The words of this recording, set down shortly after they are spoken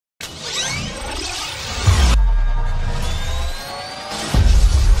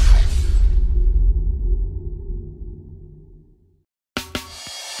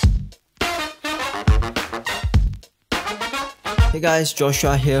guys,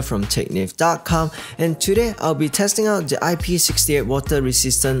 Joshua here from TechNav.com, and today I'll be testing out the IP68 water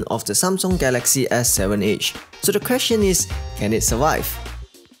resistant of the Samsung Galaxy S7 Edge. So the question is, can it survive?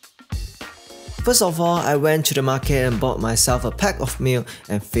 First of all, I went to the market and bought myself a pack of milk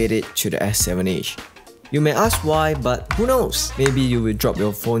and fed it to the S7 Edge. You may ask why, but who knows, maybe you will drop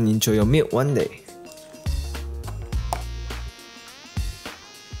your phone into your milk one day.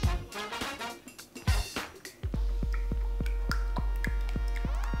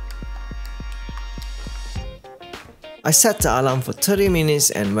 I set the alarm for 30 minutes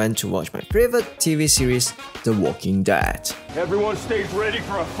and went to watch my favorite TV series, The Walking Dead. Everyone stays ready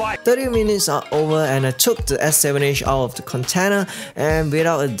for a fight. 30 minutes are over and I took the S7 Edge out of the container, and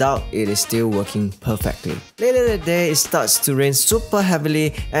without a doubt it is still working perfectly. Later that day it starts to rain super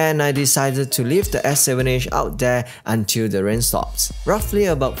heavily and I decided to leave the S7 Edge out there until the rain stops, roughly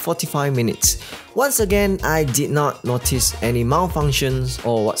about 45 minutes. Once again, I did not notice any malfunctions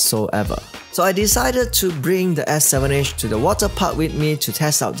or whatsoever. So I decided to bring the S7 Edge to the water park with me to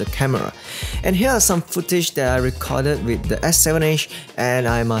test out the camera. And here are some footage that I recorded with the S7 Edge, and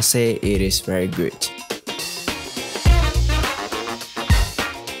I must say it is very good.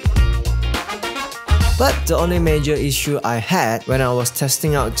 But the only major issue I had when I was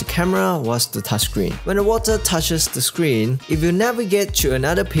testing out the camera was the touchscreen. When the water touches the screen, it will navigate to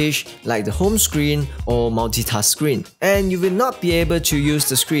another page like the home screen or multitask screen, and you will not be able to use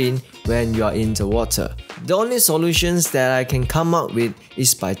the screen when you are in the water. The only solutions that I can come up with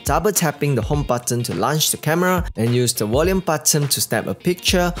is by double tapping the home button to launch the camera and use the volume button to snap a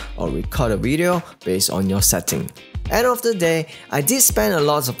picture or record a video based on your setting. End of the day, I did spend a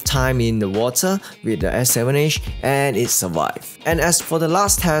lot of time in the water with the S7 Edge and it survived. And as for the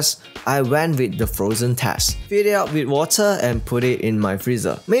last test, I went with the frozen test. Fill it up with water and put it in my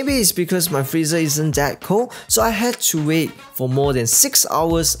freezer. Maybe it's because my freezer isn't that cold, so I had to wait for more than 6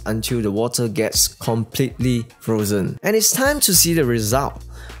 hours until the water gets completely frozen. And it's time to see the result.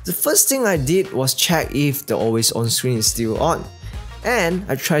 The first thing I did was check if the always on screen is still on. And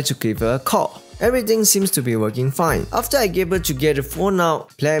I tried to give her a call. Everything seems to be working fine. After I gave her to get the phone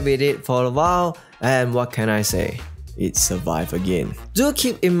out, play with it for a while, and what can I say? It survived again. Do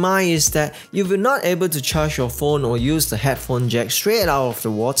keep in mind is that you will not able to charge your phone or use the headphone jack straight out of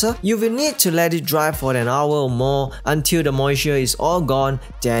the water. You will need to let it dry for an hour or more until the moisture is all gone,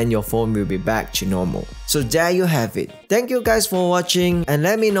 then your phone will be back to normal. So there you have it. Thank you guys for watching, and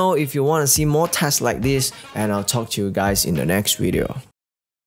let me know if you want to see more tests like this, and I'll talk to you guys in the next video.